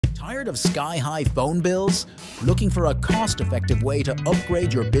Tired of sky-high phone bills? Looking for a cost-effective way to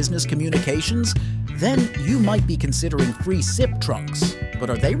upgrade your business communications? Then you might be considering free SIP trunks.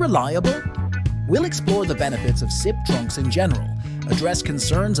 But are they reliable? We'll explore the benefits of SIP trunks in general, address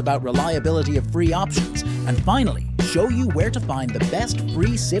concerns about reliability of free options, and finally, show you where to find the best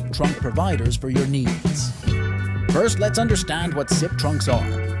free SIP trunk providers for your needs. First, let's understand what SIP trunks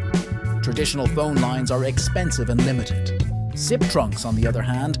are. Traditional phone lines are expensive and limited. SIP trunks, on the other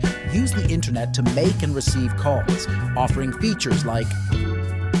hand, use the internet to make and receive calls, offering features like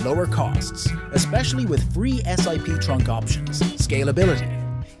lower costs, especially with free SIP trunk options, scalability,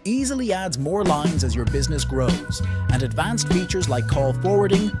 easily adds more lines as your business grows, and advanced features like call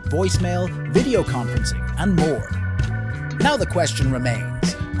forwarding, voicemail, video conferencing, and more. Now the question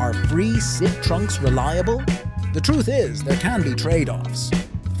remains, are free SIP trunks reliable? The truth is, there can be trade-offs.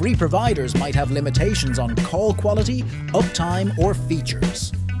 Free providers might have limitations on call quality, uptime, or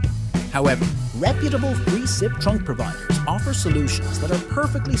features. However, reputable free SIP trunk providers offer solutions that are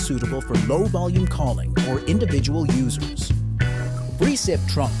perfectly suitable for low-volume calling or individual users. Free SIP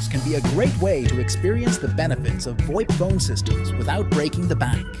trunks can be a great way to experience the benefits of VoIP phone systems without breaking the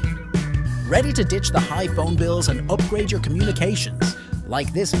bank. Ready to ditch the high phone bills and upgrade your communications?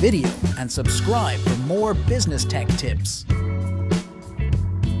 Like this video and subscribe for more business tech tips.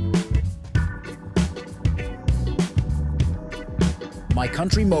 My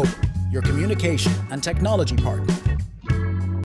Country Mobile, your communication and technology partner.